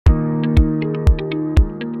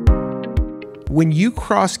When you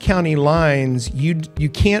cross county lines, you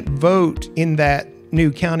can't vote in that new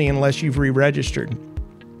county unless you've re-registered.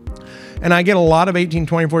 And I get a lot of 18,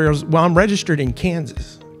 24-year-olds, well, I'm registered in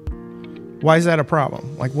Kansas. Why is that a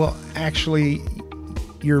problem? Like, well, actually,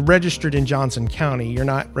 you're registered in Johnson County. You're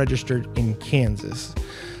not registered in Kansas.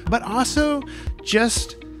 But also,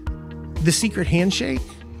 just the secret handshake.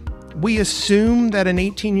 We assume that an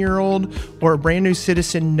 18-year-old or a brand new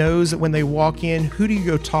citizen knows that when they walk in, who do you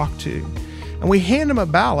go talk to? And we hand them a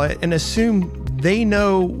ballot and assume they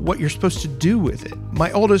know what you're supposed to do with it.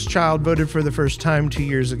 My oldest child voted for the first time 2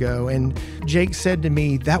 years ago, and Jake said to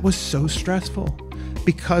me, that was so stressful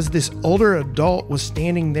because this older adult was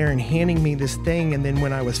standing there and handing me this thing, and then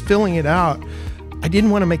when I was filling it out, I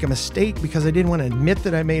didn't want to make a mistake because I didn't want to admit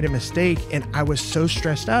that I made a mistake, and I was so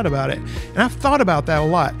stressed out about it. And I've thought about that a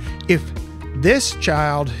lot. If this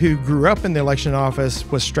child who grew up in the election office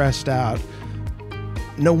was stressed out,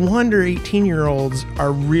 no wonder 18-year-olds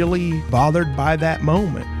are really bothered by that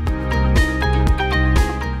moment.